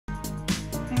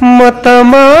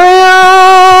मतमाया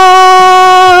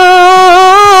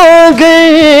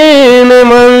gain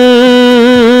मन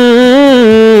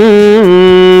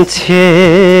छे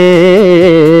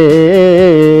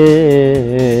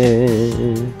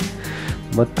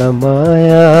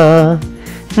मतमाया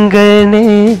गैने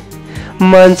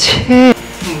मान्छे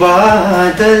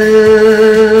बादल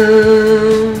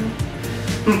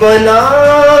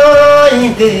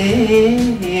बनाइदेऊ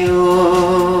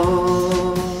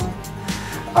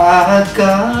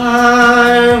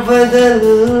आकार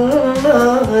बदल्न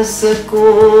सकूं।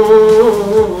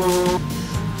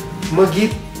 म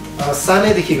गीत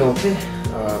सानैदेखि गाउँथेँ।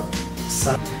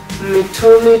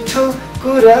 मिठो मिठो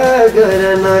कुरा गर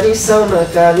नरिसाउन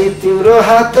काली तिम्रो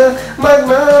हात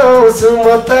माग्न आउँछु म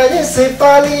त यसै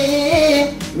पाली।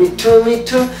 मिठो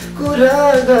मिठो कुरा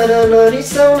गर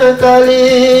नरिसाउन काली।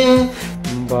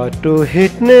 बाटो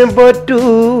हिँड्ने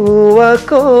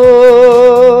बटुवाको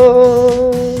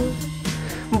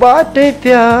बाटै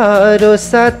प्यारो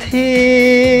साथी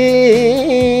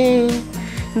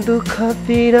दुःख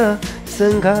पीडा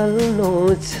सँगाल्नु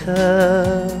छ।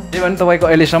 त्यही भने तपाईँको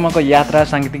अहिलेसम्मको यात्रा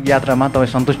साङ्गीतिक यात्रामा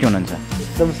तपाईँ सन्तुष्टि हुनुहुन्छ?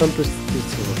 एकदम सन्तुष्टि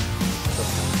छु।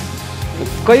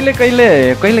 कहिले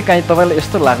काहीँ तपाईँलाई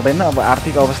यस्तो लाग्दैन अब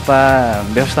आर्थिक अवस्था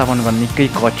व्यवस्थापन गर्न निकै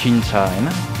कठिन छ होइन?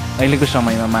 अहिलेको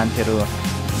समयमा मान्छेहरू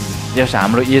जस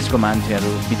हाम्रो एजको मान्छेहरू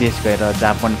विदेश गएर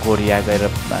जापान कोरिया गएर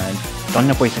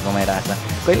टन्न पैसा कमाइरहेछ।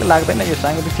 कहिले लाग्दैन यो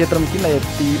साङ्गीतिक क्षेत्रमा किन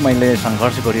यति मैले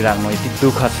सङ्घर्ष गरिराख्नु, यति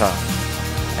दुःख छ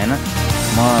होइन?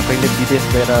 म कहिले विदेश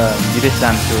गएर विदेश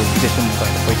जान्छु, विदेशमा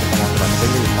पैसा कमाउँछु भन्ने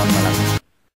कहिले मनमा लाग्छ?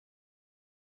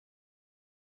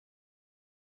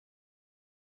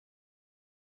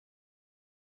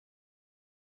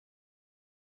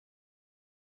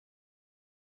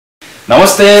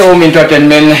 नमस्ते, ओम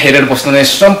इन्टरटेनमेन्ट हेरेर बस्नुहुने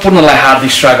सम्पूर्णलाई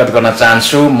हार्दिक स्वागत गर्न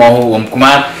चाहन्छु। म हुँ ओम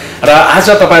कुमार र आज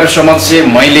तपाईँहरू समक्ष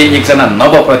मैले एकजना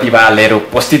नव प्रतिभा लिएर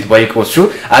उपस्थित भएको छु।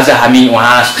 आज हामी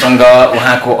उहाँसँग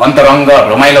उहाँको अन्तरङ्ग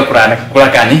रमाइलो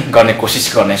कुराकानी गर्ने कोसिस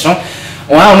गर्नेछौँ।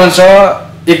 उहाँ हुनुहुन्छ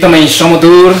एकदमै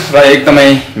सुमधुर र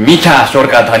एकदमै मिठा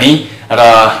स्वरका धनी र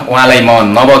उहाँलाई म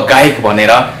नव गायक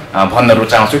भनेर भन्न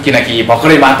रुचाउँछु, किनकि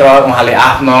भर्खरै मात्र उहाँले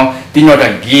आफ्नो 3वटा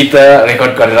गीत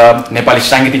रेकर्ड गरेर नेपाली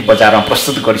साङ्गीतिक बजारमा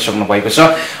प्रस्तुत गरिसक्नु भएको छ।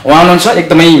 उहाँ हुनुहुन्छ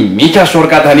एकदमै मिठा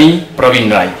स्वरका धनी प्रबिन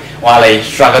राई। उहाँलाई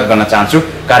स्वागत गर्न चाहन्छु।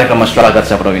 कार्यक्रममा स्वागत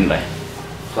छ प्रबिन राई।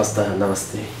 हस् त,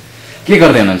 नमस्ते। के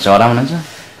गर्दै हुनुहुन्छ? आराम हुनुहुन्छ?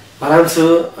 आराम छु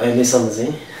अहिलेसम्म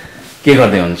चाहिँ। के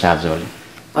गर्दै हुनुहुन्छ आजभोलि?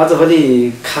 आजभोलि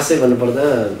खासै भन्नुपर्दा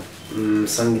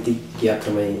साङ्गीतिक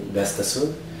यात्रामै व्यस्त छु।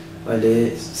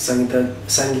 अहिले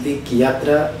साङ्गीतिक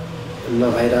यात्रा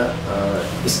नभएर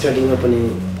स्टडीमा पनि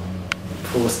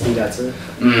फोकस दिइरहेको छु।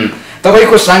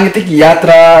 तपाईँको साङ्गीतिक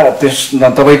यात्रा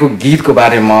तपाईँको गीतको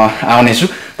बारेमा आउनेछु,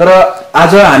 तर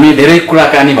आज हामी धेरै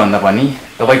कुराकानी भन्दा पनि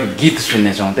तपाईँको गीत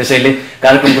सुन्नेछौँ। त्यसैले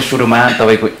कार्यक्रमको सुरुमा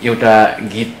तपाईँको एउटा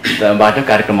गीतबाट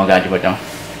कार्यक्रम अगाडि बढाउँ।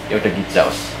 एउटा गीत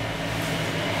जाओस्।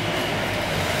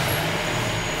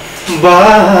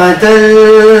 बादल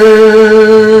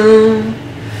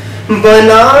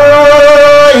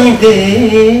बनाइदेऊ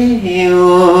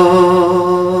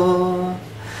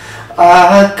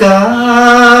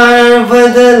आकार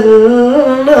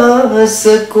बदल्न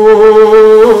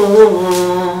सकूं।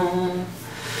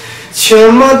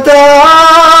 क्षमता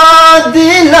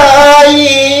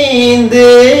दिलाइदेऊ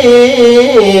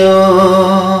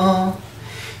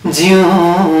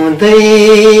जिउँदै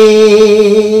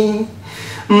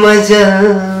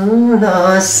मजल्न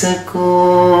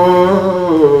सकूं।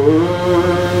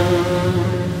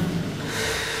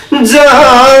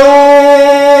 जाऊं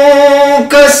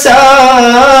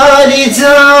कसरी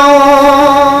जाऊं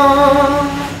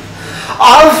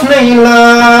आफ्नै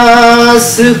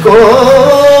लासको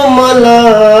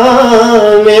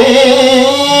मलामे।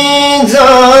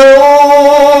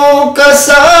 जाऊं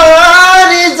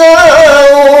कसरी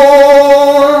जाऊं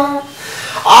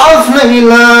आफ्नै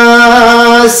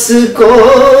लासको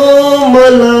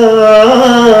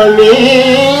मलामे।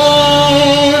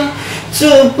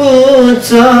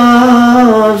 चुपचाप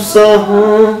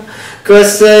सहूं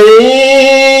कसरी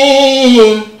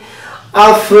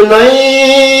आफ्नै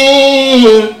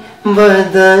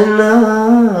बदनामे।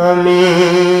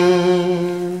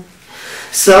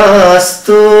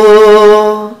 सस्तो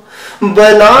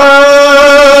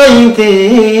बनाइदेऊ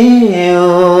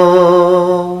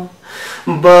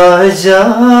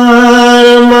बजारमा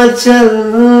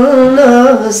चल्न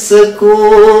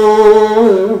सकूं।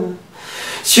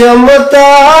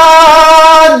 क्षमता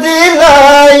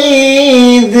दिलाइदेऊ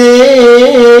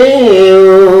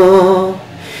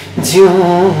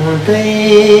जिउँदै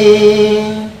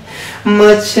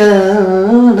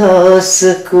मचल्न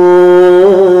सकूं।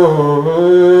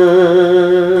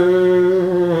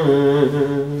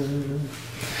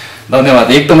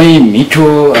 धन्यवाद, एकदमै मिठो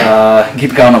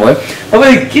गीत गाउनु भयो।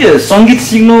 तपाईँ के सङ्गीत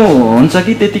सिक्नुहुन्छ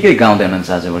कि त्यतिकै गाउँदै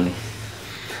हुनुहुन्छ आजभोलि?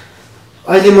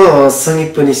 अहिले म सङ्गीत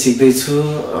पनि सिक्दैछु।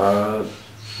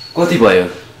 कति भयो?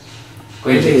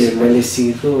 कहिले मैले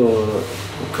सिकेको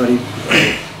करिब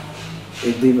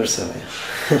 1-2 वर्ष भयो।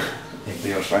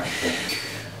 1-2 वर्ष।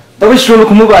 तपाईँ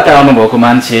सोलुखुम्बुबाट आउनुभएको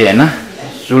मान्छे होइन?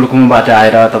 सोलुखुम्बुबाट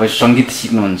आएर तपाईँ सङ्गीत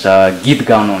सिक्नुहुन्छ, गीत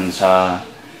गाउनुहुन्छ,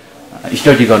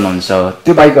 स्टडी गर्नुहुन्छ,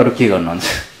 त्यो बाहेक अरू के गर्नुहुन्छ?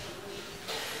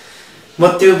 म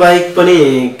त्यो बाहेक पनि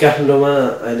काठमाडौँमा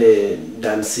अहिले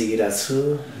डान्स सिकिरहेको छु।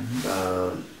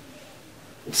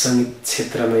 सङ्गीत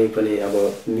क्षेत्रमै पनि अब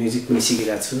म्युजिक पनि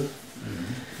सिकिरहेको छु।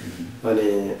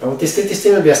 अनि अब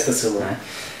त्यस्तैमा व्यस्त छु म।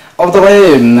 अब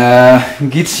तपाईँ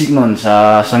गीत सिक्नुहुन्छ,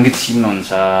 सङ्गीत सिक्नुहुन्छ,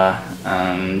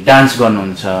 डान्स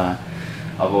गर्नुहुन्छ,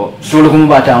 अब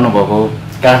सोलुखुम्बुबाट आउनुभएको,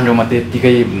 काठमाडौँमा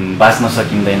त्यत्तिकै बाँच्न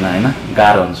सकिँदैन होइन,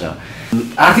 गाह्रो हुन्छ।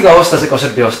 आर्थिक अवस्था चाहिँ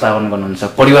कसरी व्यवस्थापन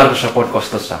गर्नुहुन्छ? परिवारको सपोर्ट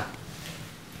कस्तो छ?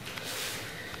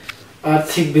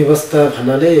 आर्थिक व्यवस्था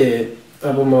भन्नाले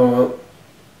अब म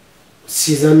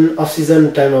अफ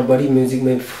सिजन टाइममा बढी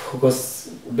म्युजिकमै फोकस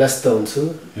व्यस्त हुन्छु।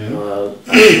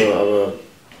 अब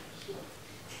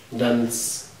डान्स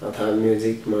अथवा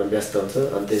म्युजिकमा व्यस्त हुन्छ।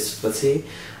 अनि त्यसपछि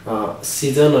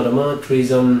सिजनहरूमा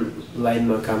टुरिज्म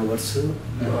लाइनमा काम गर्छु।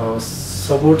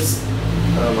 सपोर्ट्स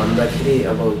भन्दाखेरि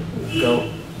अब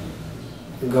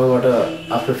गाउँबाट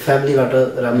आफ्नो फ्यामिलीबाट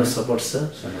राम्रो सपोर्ट छ।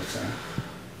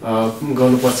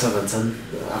 गर्नुपर्छ भन्छन्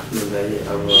आफ्नोलाई।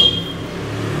 अब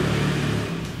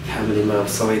फ्यामिलीमा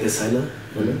सबै त छैन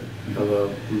होइन। अब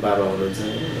बाबा हुनुहुन्छ,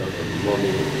 अब मम्मी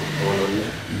हुनुहुन्न।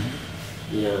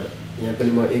 यहाँ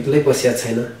पनि म एक्लै बसिया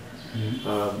छैन।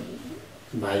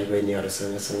 भाइ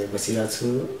बहिनीहरूसँग सँगै बसिरहेको छु।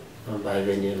 भाइ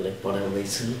बहिनीहरूलाई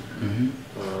पढाउँदैछु।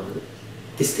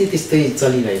 त्यस्तै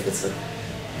चलिरहेको छ।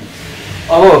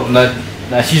 अब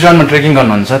सिजनमा ट्रेकिङ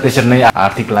गर्नुहुन्छ, त्यसरी नै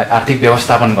आर्थिक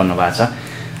व्यवस्थापन गर्नुभएको छ।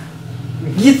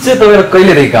 गीत चाहिँ तपाईँले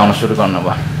कहिलेदेखि गाउन सुरु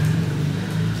गर्नुभयो?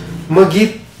 म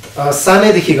गीत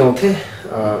सानैदेखि गाउँथेँ।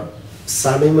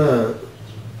 सानैमा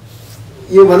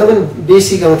योभन्दा पनि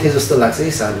बेसी गाउँथेँ जस्तो लाग्छ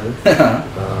कि सानो।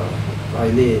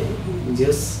 अहिले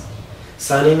जस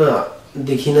सानैमा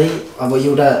देखि नै अब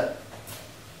एउटा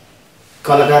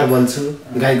कलाकार बन्छु,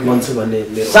 गायक बन्छु भन्ने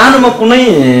मेरो। सानोमा कुनै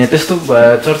त्यस्तो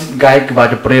चर्चित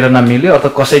गायकबाट प्रेरणा मिल्यो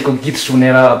अथवा कसैको गीत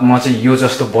सुनेर म चाहिँ यो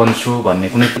जस्तो बन्छु भन्ने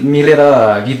कुनै मिलेर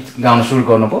गीत गाउन सुरु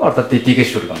गर्नुभयो अथवा त्यतिकै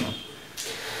सुरु गर्नु?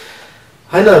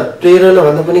 होइन, प्रेरणा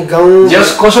भन्दा पनि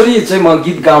कसरी चाहिँ म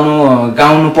गीत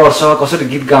गाउनु पर्छ, कसरी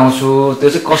गीत गाउँछु, त्यो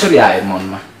चाहिँ कसरी आयो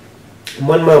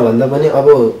मनमा भन्दा पनि अब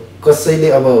कसैले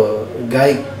अब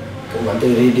गायक भन्दै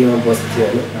रेडियोमा बस्थ्यो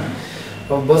होइन।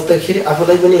 अब बस्दाखेरि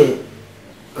आफूलाई पनि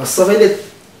सबैले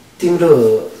तिम्रो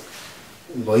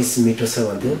भोइस मिठो छ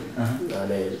भन्थ्यो।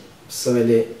 अनि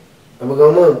सबैले अब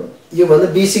गाउँमा योभन्दा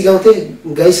बेसी गाउँथेँ।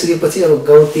 गाइसकेपछि अब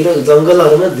गाउँतिर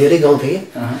जङ्गलहरूमा धेरै गाउँथेँ कि।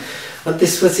 अनि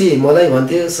त्यसपछि मलाई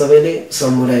भन्थ्यो सबैले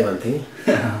समुराई भन्थे।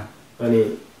 अनि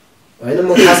होइन, म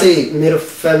खासै मेरो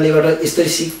फ्यामिलीबाट यसरी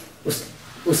सिक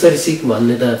उसरी सिक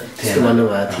भन्ने त त्यस्तो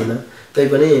भन्नुभएको थिएन।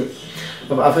 तैपनि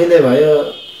अब आफैलाई भयो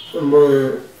म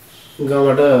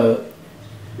गाउँबाट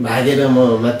भागेर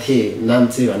म माथि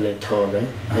नाम्ची भन्ने ठाउँ गएँ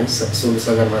है, सोल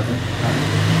सगरमाथा।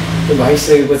 त्यो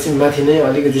भागिसकेपछि माथि नै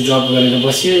अलिकति जब गरेर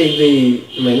बसियो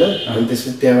 1-2 महिना। अनि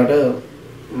त्यसपछि त्यहाँबाट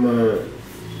म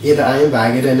यता आएँ,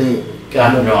 भागेर नै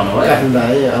काठमाडौँ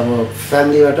आएँ। अब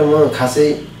फ्यामिलीबाट म खासै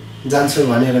जान्छु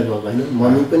भनेर गएको होइन।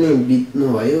 मम्मी पनि बित्नु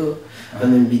भयो।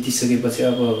 अनि बितिसकेपछि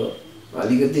अब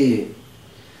अलिकति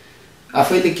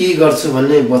आफैले के गर्छु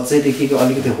भन्ने बच्चैदेखिको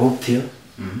अलिकति होप थियो।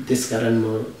 त्यसकारण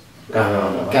म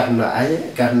काठमाडौँ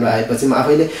आएँ। काठमाडौँ आएपछि म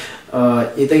आफैले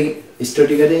यतै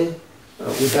स्टडी गरेँ।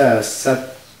 उता 7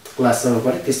 क्लाससम्म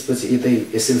पढेँ। त्यसपछि यतै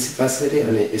एसएलसी पास गरेँ।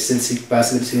 अनि एसएलसी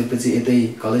पास गरिसकेपछि यतै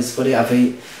कलेज पढेँ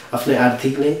आफ्नै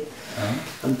आर्थिक नै।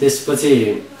 अनि त्यसपछि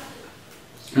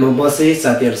म बसेँ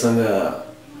साथीहरूसँग,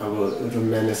 अब रुम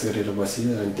म्यानेज गरेर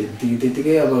बसेँ। अनि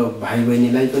त्यतिकै अब भाइ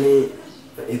बहिनीलाई पनि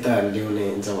यता ल्याउने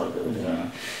जवाब।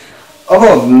 अब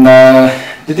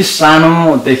त्यति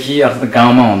सानोदेखि अर्थात्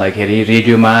गाउँमा हुँदाखेरि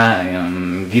रेडियोमा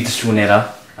गीत सुनेर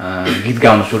गीत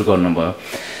गाउन सुरु गर्नुभयो।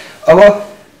 अब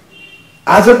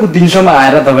आजको दिनसम्म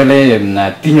आएर तपाईँले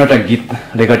 3वटा गीत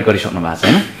रेकर्ड गरिसक्नु भएको छ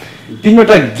होइन?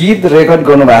 3वटा गीत रेकर्ड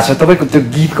गर्नुभएको छ। तपाईँको त्यो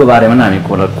गीतको बारेमा हामी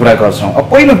कुरा गर्छौँ। अब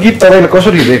पहिलो गीत तपाईँले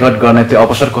कसरी रेकर्ड गर्ने त्यो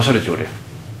अवसर कसरी जोड्यो?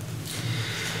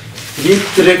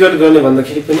 गीत रेकर्ड गर्ने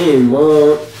भन्दाखेरि पनि म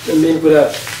मेन कुरा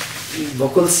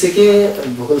भोकल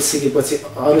सिकेपछि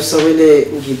अरू सबैले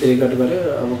गीत रेकर्ड गर्यो।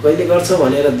 अब कहिले गर्छ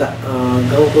भनेर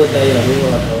गाउँको दाइहरू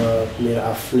अथवा मेरो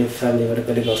आफ्नै फ्यामिलीबाट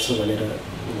कहिले गर्छ भनेर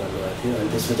भन्नुभएको थियो। अनि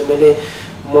त्यसपछि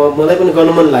मलाई पनि गर्न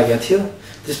मन लागेको थियो।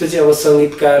 त्यसपछि अब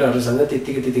सङ्गीतकारहरूसँग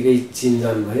त्यतिकै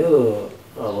चिनजान भयो।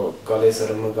 अब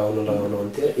कलेजहरूमा गाउन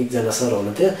लगाउनुहुन्थ्यो, एकजना सर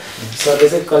हुनुहुन्थ्यो, सरले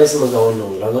चाहिँ कलेजमा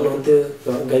लगाउनुहुन्थ्यो।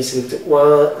 गाइसकेपछि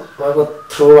उहाँको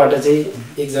थ्रोबाट चाहिँ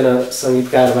एकजना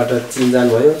सङ्गीतकारबाट चिनजान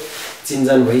भयो।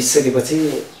 चिनजान भइसकेपछि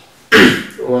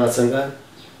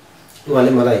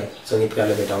उहाँले मलाई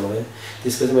सङ्गीतकारले भेटाउनु भयो।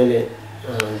 त्यसपछि मैले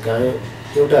गाएँ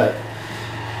एउटा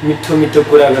मिठो मिठो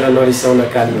कुरा गरेर नरिसाउन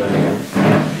काली भन्ने गाएँ।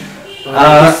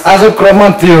 आज क्रममा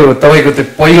त्यो तपाईँको त्यो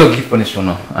पहिलो गीत पनि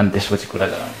सुनौ अनि त्यसपछि कुरा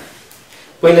गरौँ।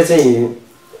 पहिला चाहिँ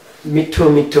मिठो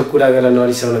मिठो कुरा गरेर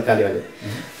नरिसाउन काली भने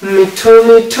मिठो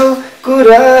मिठो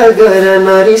कुरा गरेर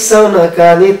नरिसाउन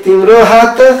काली तिम्रो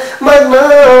हात माग्न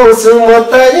आउँछु म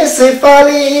त यसै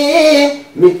पाली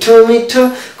मिठो मिठो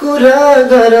कुरा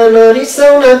गरेर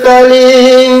नरिसाउन काली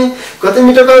कति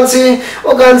मिठो कान्छी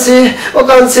ओ कान्छी ओ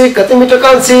कान्छी कति मिठो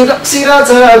कान्छी रक्सी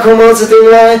राजा घुमाउँछु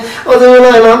तिमीलाई ओ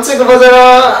तिमीलाई नाम्चेको बजार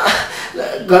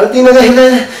गर्दिन कहिले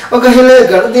ओ कहिले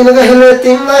गर्दिन कहिले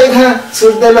तिमीलाई घा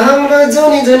छुट्दैन हाम्रो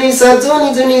जुनी जुनी सा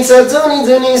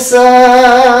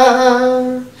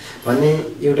भन्ने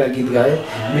एउटा गीत गाएँ।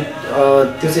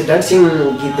 त्यो चाहिँ डान्सिङ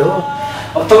गीत हो।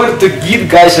 अब तपाईँले त्यो गीत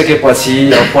गाइसकेपछि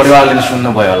परिवारले पनि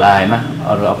सुन्नुभयो होला होइन,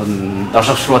 अरू अब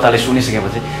दर्शक श्रोताले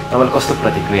सुनिसकेपछि तपाईँले कस्तो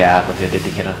प्रतिक्रिया आएको थियो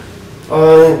त्यतिखेर?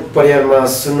 परिवारमा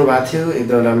सुन्नुभएको थियो,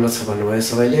 एकदम राम्रो छ भन्नुभयो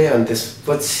सबैले। अनि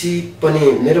त्यसपछि पनि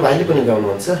मेरो भाइले पनि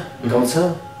गाउँछ,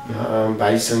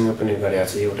 भाइसँग पनि गरेको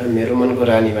छु एउटा मेरो मनको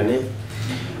रानी भने।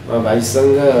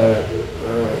 भाइसँग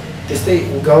त्यस्तै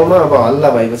गाउँमा अब हल्ला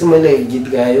भएपछि मैले गीत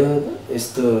गायो,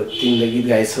 यस्तो तिमीले गीत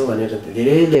गाएछौ भनेर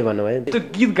धेरैले भन्नुभयो। त्यो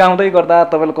गीत गाउँदै गर्दा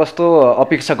तपाईँले कस्तो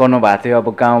अपेक्षा गर्नुभएको थियो? अब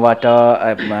गाउँबाट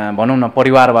भनौँ न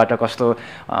परिवारबाट कस्तो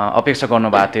अपेक्षा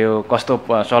गर्नुभएको थियो? कस्तो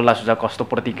सल्लाह सुझाव कस्तो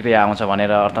प्रतिक्रिया आउँछ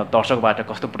भनेर, अर्थात् दर्शकबाट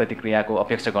कस्तो प्रतिक्रियाको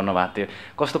अपेक्षा गर्नुभएको थियो?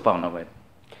 कस्तो पाउनुभयो?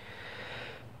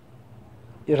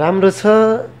 राम्रो छ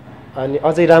अनि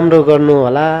अझै राम्रो गर्नु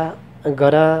होला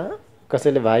गर।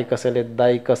 कसैले भाइ, कसैले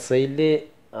दाइ, कसैले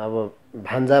अब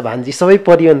भान्जा भान्जी सबै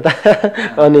परियो नि त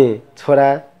अनि छोरा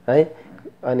है,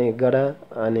 अनि गर।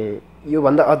 अनि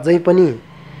योभन्दा अझै पनि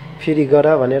फेरि गर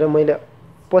भनेर मैले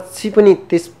पछि पनि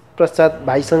त्यस पश्चात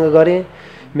भाइसँग गरेँ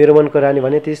मेरो मनको रानी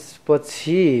भने।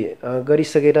 त्यसपछि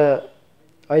गरिसकेर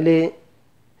अहिले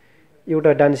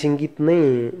एउटा डान्सिङ गीत नै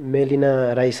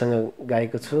मेलिना राईसँग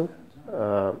गाएको छु।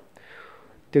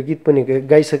 त्यो गीत पनि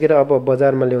गाइसकेर अब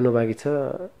बजारमा ल्याउनु बाँकी छ।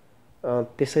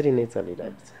 त्यसरी नै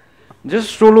चलिरहेको छ। जस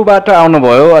सोलुबाट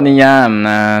आउनुभयो अनि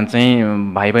यहाँ चाहिँ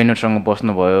भाइ बहिनीहरूसँग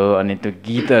बस्नुभयो अनि त्यो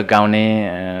गीत गाउने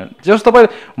जस तपाईँ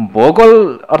भोकल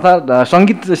अर्थात्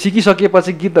सङ्गीत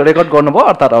सिकिसकेपछि गीत रेकर्ड गर्नुभयो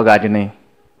अर्थात् अगाडि नै?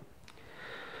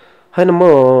 होइन, म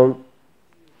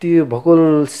त्यो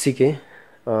भोकल सिकेँ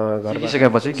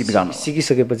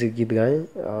सिकिसकेपछि गीत गाएँ।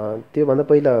 त्योभन्दा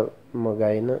पहिला म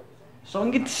गाएन।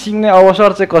 सङ्गीत सिक्ने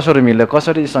अवसर चाहिँ कसरी मिल्यो?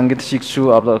 कसरी सङ्गीत सिक्छु,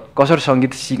 अब कसरी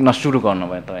सङ्गीत सिक्न सुरु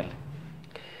गर्नुभयो तपाईँले?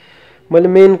 मैले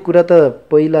मेन कुरा त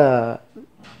पहिला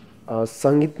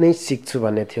सङ्गीत नै सिक्छु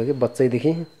भन्ने थियो कि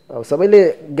बच्चैदेखि। अब सबैले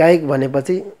गायक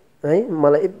भनेपछि है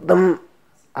मलाई एकदम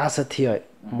आशा थियो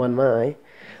मनमा है।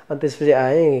 अनि त्यसपछि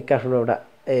आएँ काठमाडौँबाट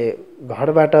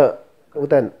घरबाट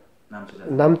उता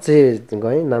नाम्चे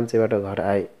गएँ, नाम्चेबाट घर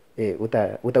आएँ, उता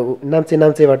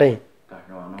नाम्चेबाटै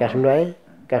काठमाडौँ आएँ।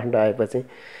 काठमाडौँ आएपछि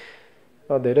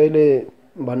धेरैले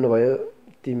भन्नुभयो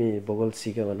तिमी भोकल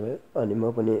सिक भन्नुभयो। अनि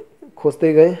म पनि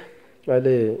खोज्दै गएँ।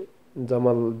 अहिले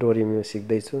जमल डोरीमा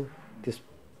सिक्दैछु।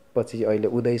 त्यसपछि अहिले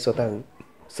उदय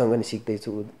सोताङसँग नि सिक्दैछु,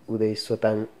 उदय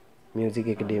सोताङ म्युजिक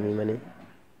एकाडेमीमा नै।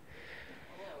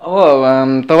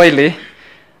 अब तपाईँले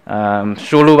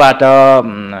सोलुबाट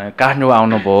काठमाडौँ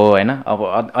आउनुभयो होइन, अब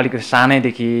अलिकति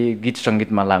सानैदेखि गीत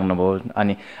सङ्गीतमा लाग्नुभयो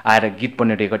अनि आएर गीत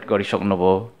पनि रेकर्ड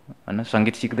गरिसक्नुभयो होइन,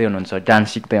 सङ्गीत सिक्दै हुनुहुन्छ, डान्स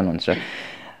सिक्दै हुनुहुन्छ।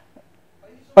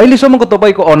 अहिलेसम्मको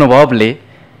तपाईँको अनुभवले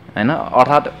होइन,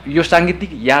 अर्थात् यो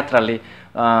साङ्गीतिक यात्राले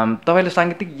तपाईँले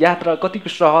साङ्गीतिक यात्रा कतिको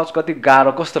सहज, कति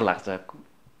गाह्रो, कस्तो लाग्छ?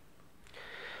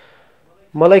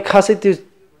 मलाई खासै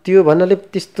त्यो भन्नाले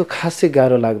त्यस्तो खासै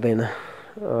गाह्रो लाग्दैन,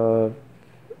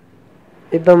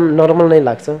 एकदम नर्मल नै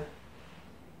लाग्छ।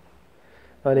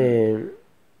 अनि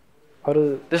अरू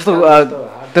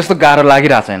त्यस्तो गाह्रो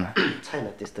लागिरहेको छैन?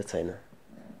 त्यस्तो छैन,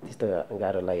 त्यस्तो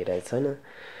गाह्रो लागिरहेको छैन।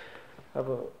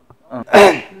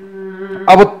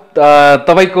 अब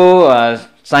तपाईँको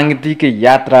साङ्गीतिक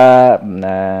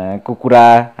यात्राको कुरा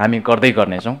हामी गर्दै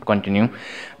गर्नेछौँ कन्टिन्यू।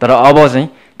 तर अब चाहिँ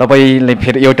तपाईँले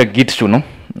फेरि एउटा गीत सुनौँ,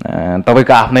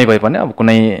 तपाईँको आफ्नै भए पनि अब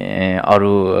कुनै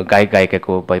अरू गायक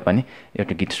गायिकाको भए पनि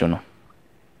एउटा गीत सुनौँ।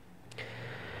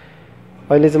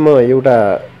 अहिले चाहिँ म एउटा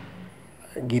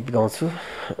गीत गाउँछु,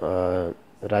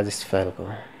 राजेश फाइलको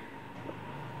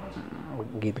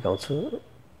गीत गाउँछु।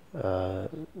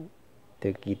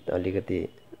 त्यो गीत अलिकति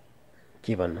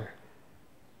के भन्नु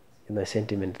एकदम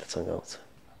सेन्टिमेन्टसँग आउँछ।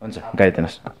 हुन्छ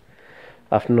गाइदिनुहोस्।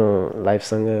 आफ्नो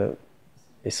लाइफसँग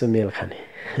यसो मेल खाने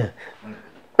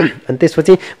अनि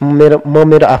त्यसपछि म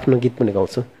मेरो आफ्नो गीत पनि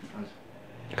गाउँछु।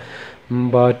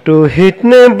 बाटो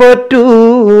हिँड्ने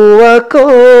बटुवाको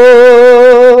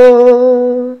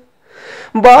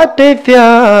बाटै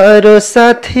प्यारो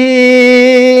साथी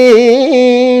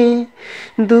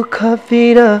दुःख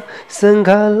पीडा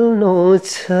सङ्घाल्नु छ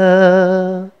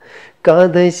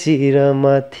काँधै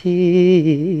शिरमाथि।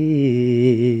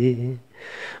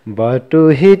 बाटो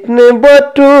हिँड्ने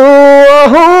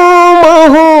बटुवा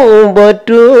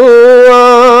बटुवा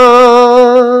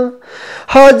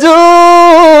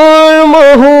हजुर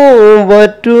महु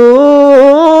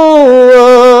बटुवा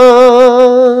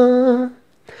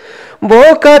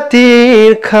बोका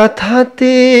तिर्खा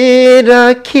थाती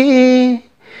राखी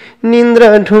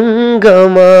निन्द्रा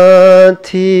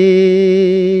ढुङ्गामाथि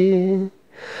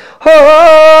हो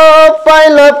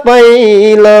पाइला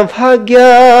पाइला भाग्य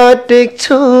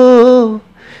टेक्छु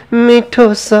मिठो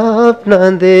सपना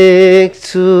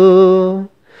देख्छु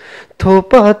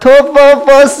थोपा थोपा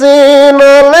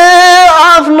पसिनाले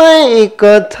आफ्नै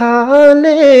कथा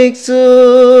लेख्छु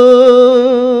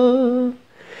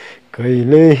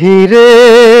कहिले हिँडे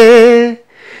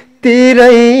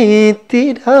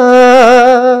तिरैतिर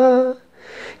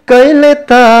कहिले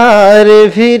तारे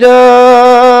भिर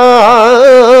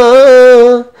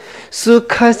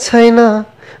सुख छैन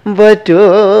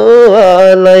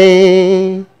बटुवालाई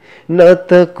न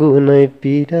त कुनै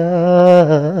पीडा।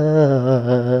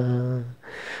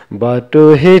 बाटो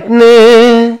हिँड्ने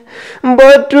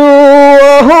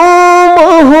बटुवा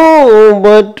महु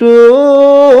बटुवा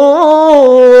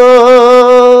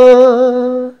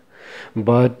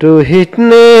बाटो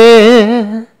हिँड्ने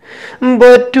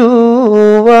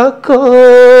बटुवाको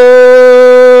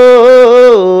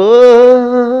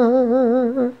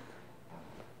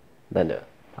धन्यवाद।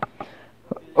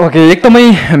 ओके एकदमै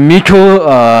मिठो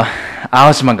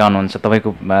आवाजमा गाउनुहुन्छ तपाईँको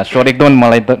स्वर एकदम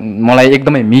मलाई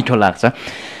एकदमै मिठो लाग्छ।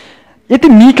 यति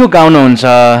मिठो गाउनुहुन्छ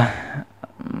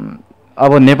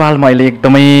अब नेपालमा अहिले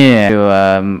एकदमै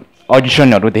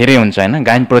अडिसनहरू धेरै हुन्छ होइन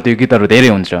गायन प्रतियोगिताहरू धेरै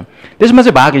हुन्छ त्यसमा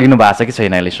चाहिँ भाग लिनु भएको छ कि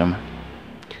छैन अहिलेसम्म?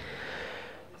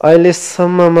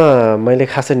 अहिलेसम्ममा मैले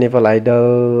खासै नेपाल आइडल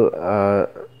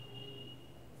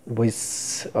भोइस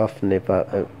अफ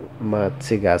नेपालमा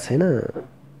चाहिँ गएको छैन।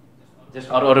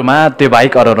 अरूमा त्यो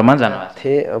बाहेक अरूमा जानु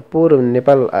थिएँ पोहोर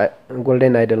नेपाल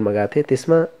गोल्डन आइडलमा गएको थिएँ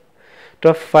त्यसमा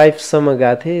टप 5 सम्म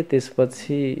गएको थिएँ।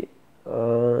 त्यसपछि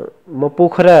म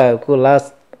पोखराको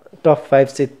लास्ट टप 5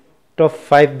 चाहिँ टप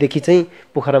 5 देखि चाहिँ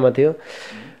पोखरामा थियो।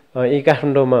 यही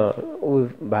काठमाडौँमा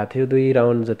भएको थियो 2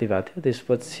 राउन्ड जति भएको थियो।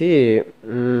 त्यसपछि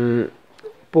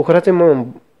पोखरा चाहिँ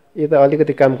म यता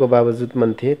अलिकति कामको बावजुदमा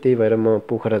थिएँ त्यही भएर म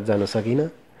पोखरा जान सकिनँ।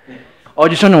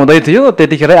 अडिसन हुँदै थियो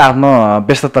त्यतिखेरै आफ्नो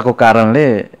व्यस्तताको कारणले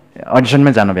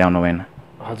अडिसनमै जानु भ्याउनु भएन?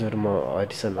 हजुर म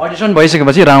अडिसन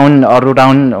भइसकेपछि अरू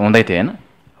राउन्ड हुँदै थियो होइन?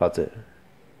 हजुर।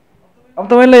 अब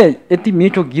तपाईँले यति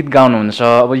मिठो गीत गाउनुहुन्छ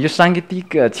अब यो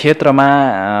साङ्गीतिक क्षेत्रमा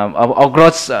अब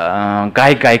अग्रज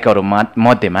गायक गायिकाहरू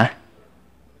मध्येमा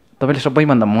तपाईँले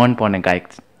सबैभन्दा मनपर्ने गायक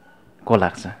को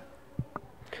लाग्छ?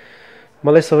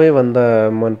 मलाई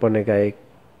सबैभन्दा मनपर्ने गायक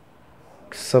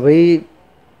सबै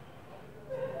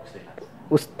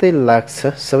उस्तै लाग्छ।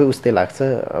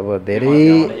 अब धेरै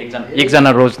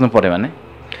एकजना रोज्नु पर्यो भने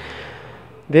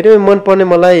धेरै मनपर्ने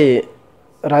मलाई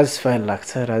राजेश पायल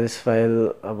लाग्छ। राजेश पायल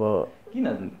अब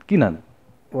किन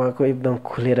उहाँको एकदम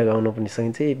खुलेर गाउनु पनि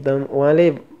सकिन्छ। एकदम उहाँले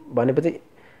भनेपछि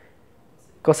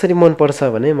कसरी मनपर्छ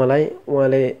भने मलाई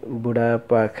उहाँले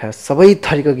बुढापाका सबै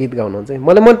थरीको गीत गाउनुहुन्छ।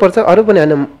 मलाई मनपर्छ अरू पनि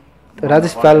होइन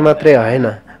राजेश पायल मात्रै होइन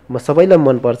म सबैलाई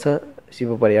मनपर्छ।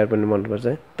 शिव परिवार पनि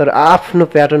मनपर्छ तर आफ्नो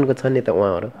प्याटर्नको छ नि त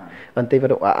उहाँहरू अनि त्यही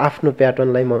भएर आफ्नो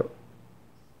प्याटर्नलाई म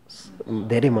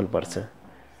धेरै मनपर्छ।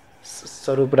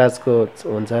 स्वरूप राजको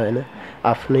हुन्छ होइन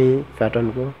आफ्नै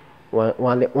प्याटर्नको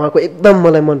उहाँको एकदम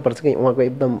मलाई मनपर्छ कि उहाँको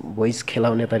एकदम भोइस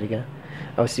खेलाउने तरिका।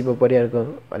 अब शिव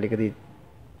परिवारको अलिकति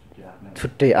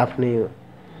छुट्टै आफ्नै।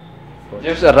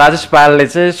 राजेश पायलले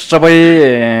चाहिँ सबै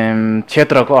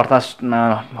क्षेत्रको अर्थात्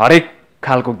हरेक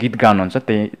खालको गीत गाउनुहुन्छ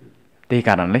त्यही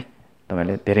कारणले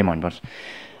तपाईँले धेरै मनपर्छ।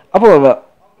 अब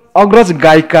अग्रज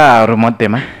गायिकाहरू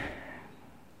मध्येमा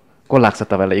को लाग्छ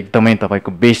तपाईँलाई एकदमै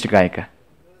तपाईँको बेस्ट गायिका?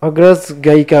 अग्रज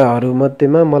गायिकाहरू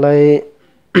मध्येमा मलाई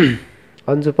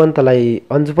अन्जु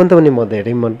पन्त पनि म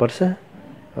धेरै मनपर्छ।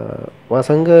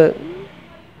 उहाँसँग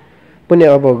पनि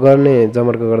अब गर्ने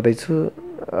जमर्को गर्दैछु।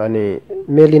 अनि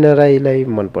मेलिना राईलाई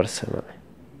मनपर्छ मलाई।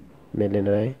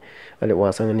 मेलिना राई अहिले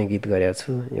उहाँसँग नै गीत गरेको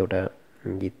छु एउटा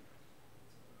गीत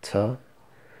छ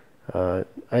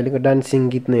अहिलेको डान्सिङ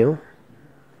गीत नै हो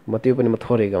म त्यो पनि म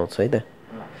थोरै गाउँछु है त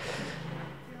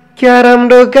क्या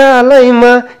राम्रो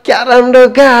गालैमा क्या राम्रो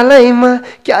गालैमा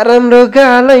क्या राम्रो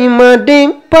गालैमा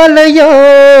डिम्पल यो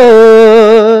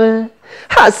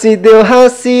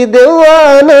हाँसिदेऊ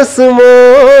आनस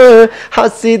मोर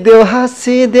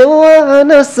हाँसिदेऊ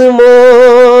आनस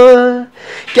मोर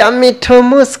क्या मिठो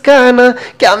मुस्कान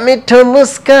क्या मिठो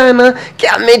मुस्कान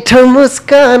क्या मिठो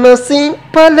मुस्कान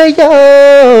सिम्पल यो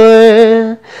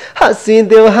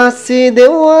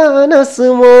हाँसिदेऊ आनस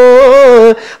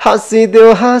मोर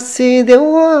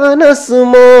हाँसिदेऊ आनस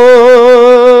मोर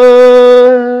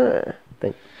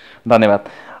धन्यवाद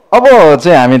अब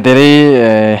चाहिँ हामी धेरै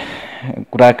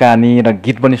कुराकानी र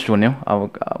गीत पनि सुन्यौँ अब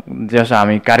जस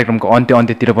हामी कार्यक्रमको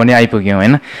अन्त्यतिर पनि आइपुग्यौँ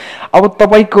होइन अब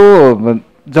तपाईँको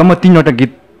जम्मा 3वटा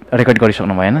गीत रेकर्ड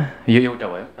गरिसक्नु भयो होइन यो एउटा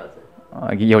भयो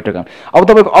एउटा काम अब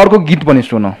तपाईँको अर्को गीत पनि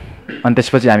सुनौँ अनि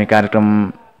त्यसपछि हामी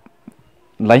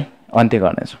कार्यक्रमलाई अन्त्य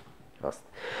गर्नेछौँ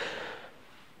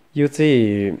यो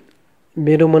चाहिँ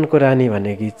मेरो मनको रानी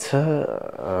भन्ने गीत छ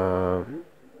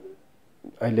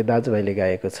अहिले दाजुभाइले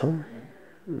गाएको छौँ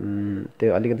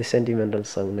त्यो अलिकति सेन्टिमेन्टल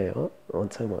सङ नै हो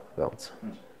हुन्छ म गाउँछु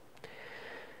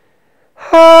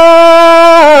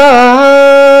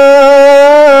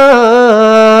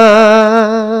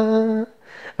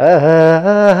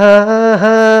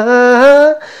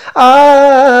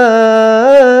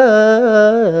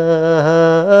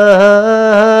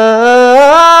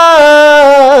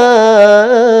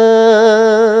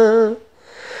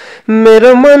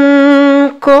मेरो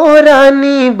मनको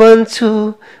रानी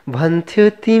बन्छु भन्थ्यो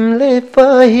तिमीले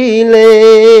पहिले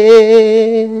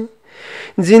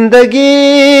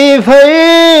जिन्दगी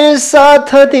भर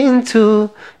साथ दिन्छु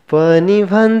पनि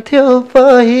भन्थ्यो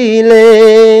पहिले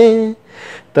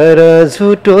तर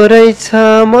झुटो रहेछ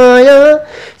माया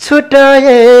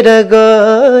छुटाएर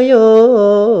गयो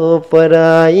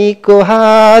पराईको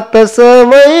हात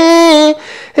समय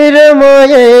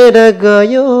रमाएर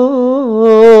गयो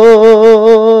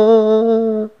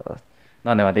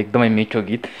धन्यवाद एकदमै मिठो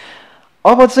गीत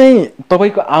अब चाहिँ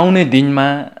तपाईँको आउने दिनमा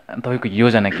तपाईँको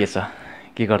योजना के छ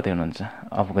के गर्दै हुनुहुन्छ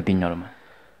अबको दिनहरूमा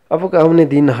अबको आउने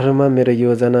दिनहरूमा मेरो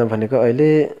योजना भनेको अहिले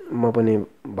म पनि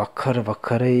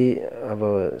भर्खरै अब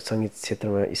सङ्गीत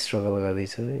क्षेत्रमा स्ट्रगल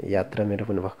गर्दैछु यात्रा मेरो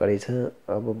पनि भर्खरै छ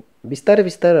अब बिस्तारै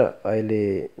अहिले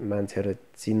मान्छेहरू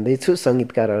चिन्दैछु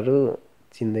सङ्गीतकारहरू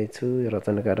चिन्दैछु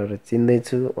रचनाकारहरू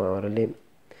चिन्दैछु उहाँहरूले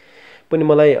पनि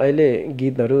मलाई अहिले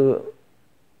गीतहरू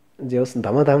जे होस्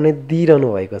धमाधम नै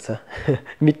दिइरहनु भएको छ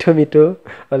मिठो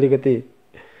अलिकति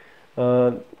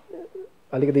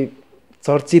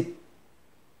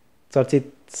चर्चित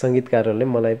सङ्गीतकारहरूले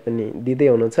मलाई पनि दिँदै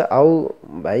हुनुहुन्छ आऊ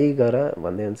भाइ गर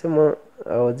भन्दै हुन्छ म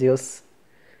अब जे होस्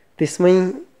त्यसमै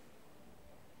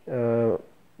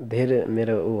धेरै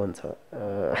मेरो हुन्छ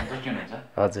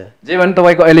हजुर जे भने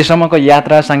तपाईँको अहिलेसम्मको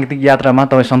यात्रा साङ्गीतिक यात्रामा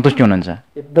तपाईँ सन्तुष्टि हुनुहुन्छ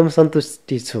एकदम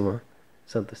सन्तुष्टि छु म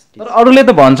सन्तुष्टि तर अरूले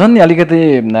त भन्छन् नि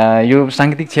अलिकति यो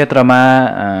साङ्गीतिक क्षेत्रमा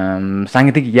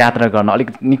साङ्गीतिक यात्रा गर्न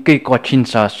अलिक निकै कठिन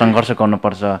छ सङ्घर्ष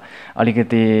गर्नुपर्छ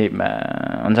अलिकति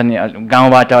हुन्छ नि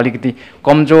गाउँबाट अलिकति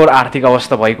कमजोर आर्थिक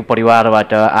अवस्था भएको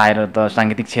परिवारबाट आएर त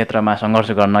साङ्गीतिक क्षेत्रमा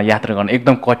सङ्घर्ष गर्न यात्रा गर्न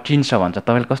एकदम कठिन छ भन्छ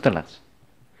तपाईँलाई कस्तो लाग्छ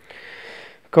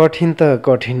कठिन त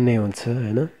कठिन नै हुन्छ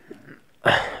होइन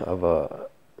अब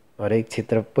हरेक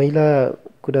क्षेत्र पहिला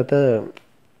कुरा त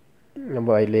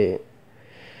अब अहिले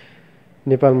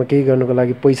नेपालमा केही गर्नुको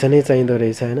लागि पैसा नै चाहिँदो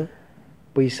रहेछ होइन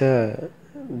पैसा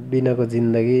बिनाको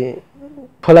जिन्दगी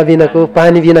खोला बिनाको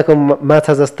पानी बिनाको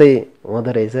माछा जस्तै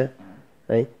हुँदो रहेछ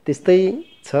है त्यस्तै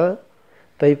छ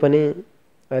तैपनि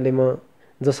अहिले म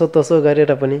जसोतसो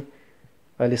गरेर पनि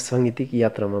अहिले साङ्गीतिक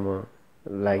यात्रामा म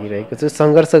लागिरहेको छु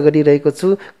सङ्घर्ष गरिरहेको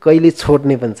छु कहिले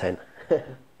छोड्ने पनि छैन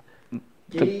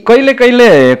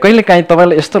कहिले काहीँ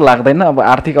तपाईँलाई यस्तो लाग्दैन अब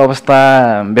आर्थिक अवस्था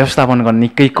व्यवस्थापन गर्न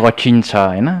निकै कठिन छ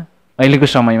होइन अहिलेको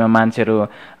समयमा मान्छेहरू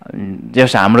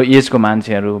जस हाम्रो एजको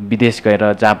मान्छेहरू विदेश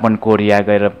गएर जापान कोरिया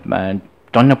गएर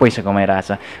टन्न पैसा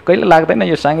कमाइरहेछ कहिले लाग्दैन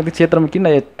यो साङ्गीतिक क्षेत्रमा किन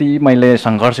यति मैले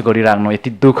सङ्घर्ष गरिराख्नु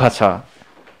यति दुःख छ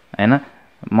होइन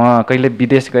म कहिले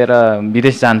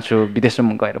विदेश जान्छु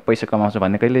विदेशमा गएर पैसा कमाउँछु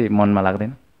भन्ने कहिले मनमा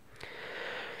लाग्दैन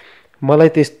मलाई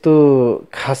त्यस्तो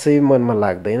खासै मनमा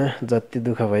लाग्दैन जति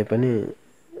दुःख भए पनि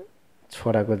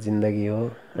छोराको जिन्दगी हो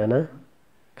होइन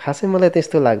खासै मलाई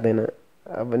त्यस्तो लाग्दैन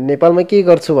अब नेपालमा के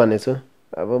गर्छु भनेछु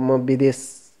अब म विदेश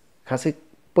खासै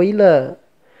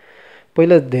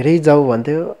पहिला धेरै जाऊ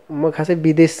भन्थ्यो म खासै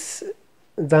विदेश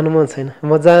जानु मन छैन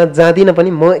म जाँदिनँ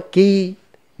पनि म केही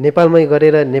नेपालमै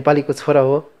गरेर नेपालीको छोरा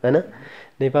हो होइन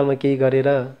नेपालमा केही गरेर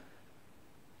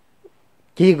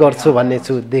के गर्छु भन्ने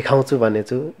छु देखाउँछु भन्ने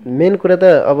छु मेन कुरा त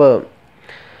अब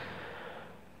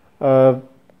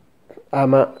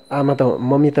आमा त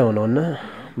मम्मी त हुनुहुन्न,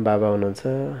 बाबा हुनुहुन्छ।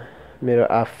 मेरो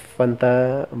आफन्त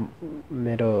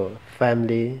मेरो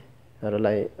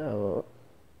फ्यामिलीहरूलाई अब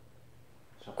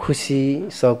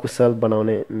खुसी सकुशल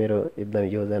बनाउने मेरो एकदम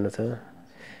योजना छ।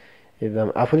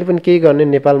 एकदम आफूले पनि केही गर्ने,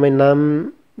 नेपालमै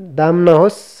दाम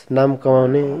नहोस् नाम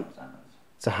कमाउने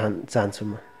चाहन्छु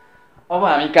म। अब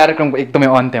हामी कार्यक्रमको एकदमै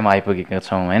अन्त्यमा आइपुगेका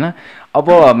छौँ होइन। अब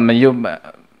यो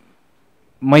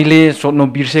मैले सोध्नु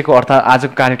बिर्सेको अर्थात्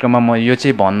आजको कार्यक्रममा म यो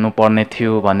चाहिँ भन्नुपर्ने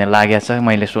थियो भन्ने लागेको छ,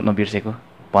 मैले सोध्नु बिर्सेको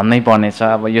भन्नै पर्नेछ।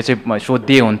 अब यो चाहिँ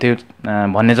सोधिदिए हुन्थ्यो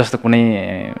भन्ने जस्तो कुनै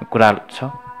कुरा छ?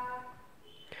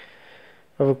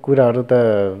 अब कुराहरू त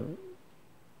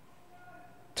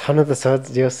छन त छ,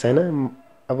 जे होस् छैन।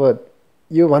 अब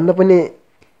योभन्दा पनि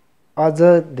अझ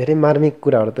धेरै मार्मिक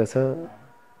कुराहरू त छ।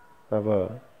 अब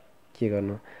के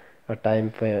गर्नु,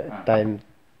 टाइम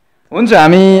हुन्छ,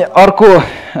 हामी अर्को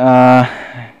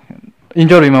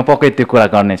इन्टरभ्यूमा पक्कै त्यो कुरा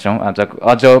गर्नेछौँ।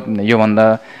 अझ योभन्दा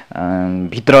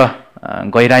भित्र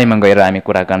गहिराइमा गएर हामी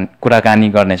कुराकानी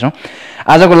गर्नेछौँ।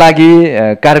 आजको लागि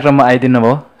कार्यक्रममा आइदिनु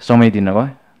भयो, समय दिनुभयो,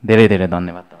 धेरै धेरै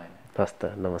धन्यवाद तपाईँलाई। हस्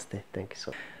त, नमस्ते, थ्याङ्क यू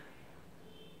सो मच।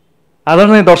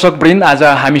 आदरणीय दर्शकवृन्द, आज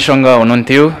हामीसँग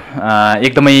हुनुहुन्थ्यो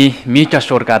एकदमै मिठा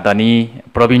स्वरका धनी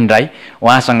प्रवीण राई।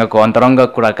 उहाँसँगको अन्तरङ्ग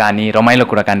कुराकानी, रमाइलो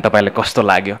कुराकानी तपाईँलाई कस्तो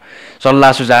लाग्यो?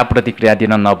 सल्लाह सुझाव प्रतिक्रिया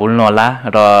दिन नभुल्नुहोला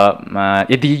र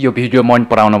यदि यो भिडियो मन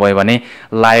पराउनु भयो भने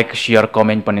लाइक सेयर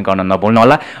कमेन्ट पनि गर्न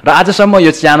नभुल्नुहोला र आजसम्म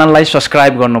यो च्यानललाई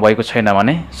सब्सक्राइब गर्नुभएको छैन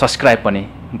भने सब्सक्राइब पनि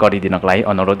गरिदिनको लागि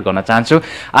अनुरोध गर्न चाहन्छु।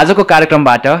 आजको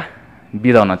कार्यक्रमबाट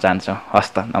बिदा हुन चाहन्छु।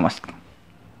 हस्त, नमस्कार।